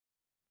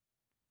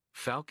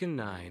Falcon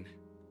 9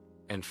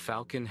 and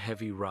Falcon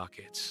Heavy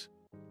rockets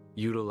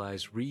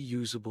utilize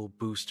reusable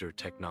booster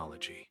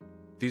technology.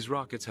 These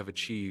rockets have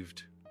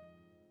achieved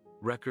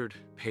record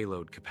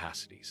payload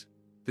capacities.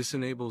 This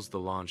enables the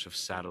launch of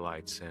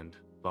satellites and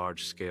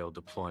large-scale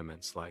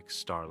deployments like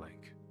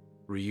Starlink.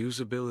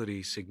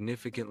 Reusability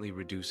significantly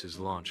reduces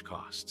launch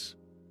costs.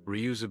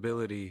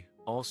 Reusability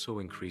also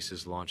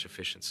increases launch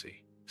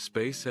efficiency.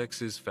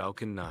 SpaceX's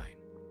Falcon 9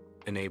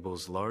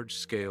 enables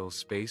large-scale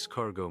space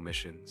cargo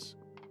missions.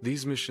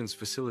 These missions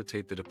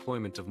facilitate the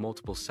deployment of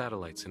multiple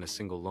satellites in a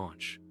single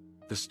launch.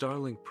 The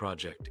Starlink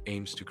project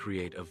aims to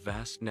create a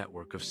vast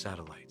network of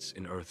satellites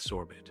in Earth's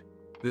orbit.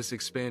 This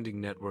expanding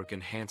network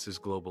enhances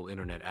global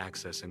internet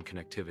access and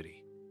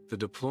connectivity. The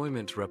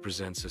deployment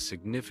represents a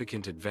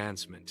significant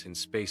advancement in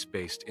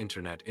space-based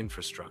internet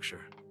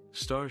infrastructure.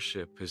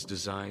 Starship is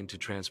designed to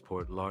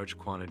transport large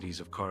quantities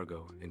of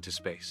cargo into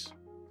space.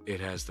 It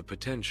has the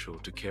potential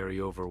to carry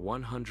over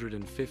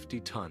 150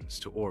 tons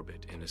to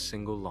orbit in a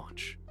single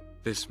launch.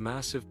 This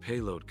massive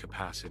payload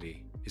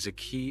capacity is a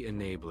key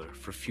enabler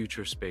for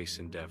future space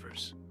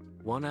endeavors.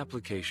 One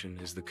application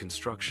is the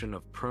construction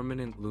of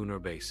permanent lunar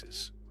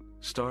bases.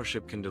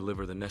 Starship can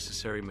deliver the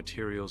necessary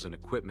materials and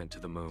equipment to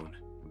the moon.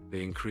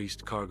 The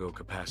increased cargo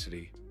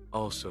capacity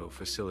also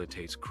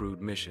facilitates crewed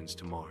missions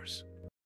to Mars.